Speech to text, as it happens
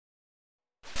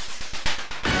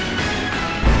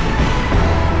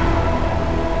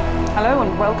Hello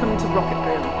and welcome to Rocket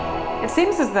Boom. It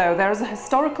seems as though there is a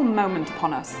historical moment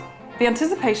upon us. The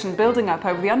anticipation building up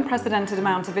over the unprecedented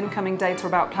amount of incoming data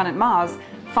about planet Mars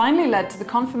finally led to the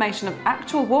confirmation of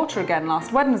actual water again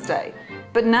last Wednesday.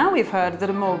 But now we've heard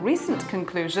that a more recent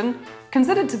conclusion,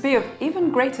 considered to be of even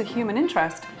greater human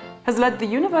interest, has led the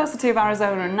University of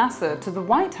Arizona and NASA to the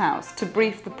White House to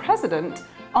brief the President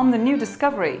on the new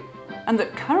discovery, and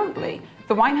that currently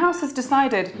the White House has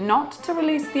decided not to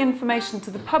release the information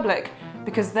to the public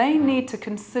because they need to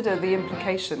consider the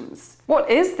implications. What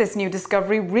is this new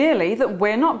discovery really that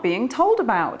we're not being told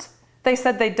about? They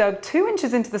said they dug 2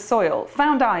 inches into the soil,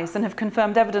 found ice, and have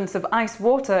confirmed evidence of ice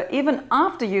water even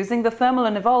after using the thermal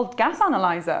and evolved gas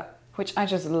analyzer, which I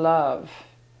just love.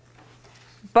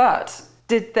 But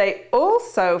did they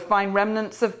also find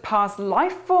remnants of past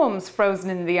life forms frozen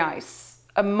in the ice?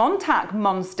 A Montauk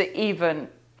Monster even?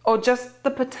 Or just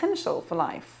the potential for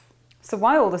life? So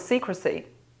why all the secrecy?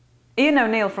 Ian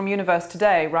O'Neill from Universe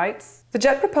Today writes, "The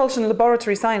Jet Propulsion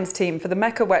Laboratory Science team for the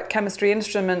MECA wet chemistry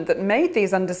instrument that made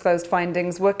these undisclosed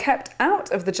findings were kept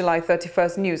out of the July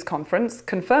 31st news conference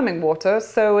confirming water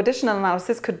so additional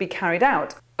analysis could be carried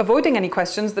out, avoiding any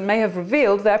questions that may have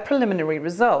revealed their preliminary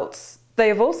results. They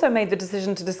have also made the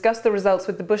decision to discuss the results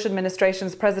with the Bush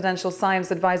administration's Presidential Science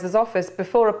Advisor's Office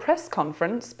before a press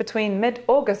conference between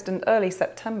mid-August and early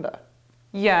September."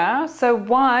 Yeah, so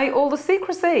why all the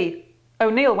secrecy?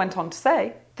 O'Neill went on to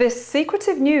say, "This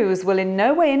secretive news will in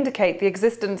no way indicate the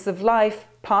existence of life,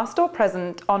 past or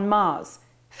present, on Mars.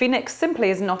 Phoenix simply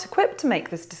is not equipped to make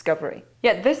this discovery."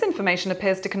 Yet this information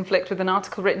appears to conflict with an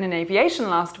article written in Aviation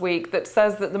last week that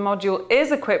says that the module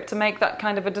is equipped to make that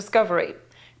kind of a discovery.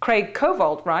 Craig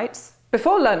Kovold writes,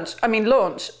 Before launch,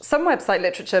 some website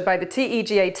literature by the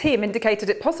TEGA team indicated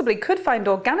it possibly could find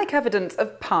organic evidence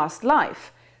of past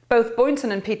life. Both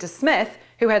Boynton and Peter Smith,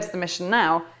 who heads the mission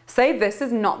now, say this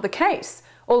is not the case,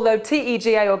 although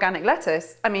TEGA organic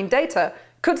data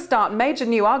could start major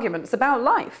new arguments about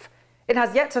life. It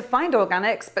has yet to find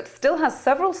organics, but still has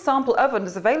several sample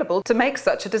ovens available to make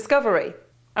such a discovery.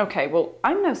 Okay, well,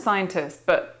 I'm no scientist,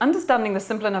 but understanding the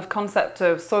simple enough concept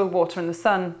of soil, water and the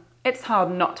sun, it's hard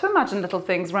not to imagine little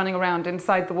things running around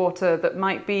inside the water that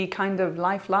might be kind of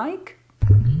lifelike.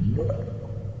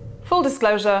 Full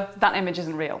disclosure, that image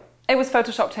isn't real. It was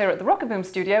photoshopped here at the Rocket Boom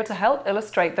studio to help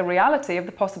illustrate the reality of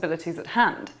the possibilities at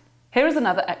hand. Here is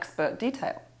another expert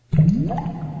detail.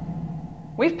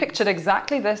 We've pictured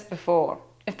exactly this before.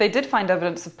 If they did find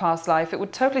evidence of past life, it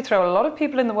would totally throw a lot of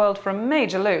people in the world for a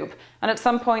major loop, and at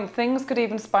some point things could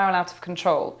even spiral out of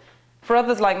control. For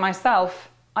others like myself,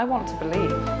 I want to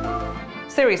believe.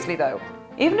 Seriously though,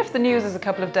 even if the news is a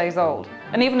couple of days old,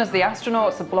 and even as the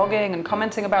astronauts are blogging and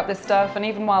commenting about this stuff, and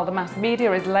even while the mass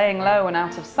media is laying low and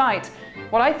out of sight,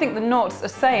 what I think the naughts are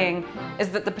saying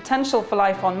is that the potential for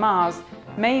life on Mars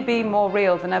may be more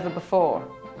real than ever before.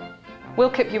 We'll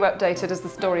keep you updated as the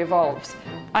story evolves.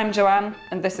 I'm Joanne,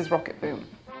 and this is Rocket Boom.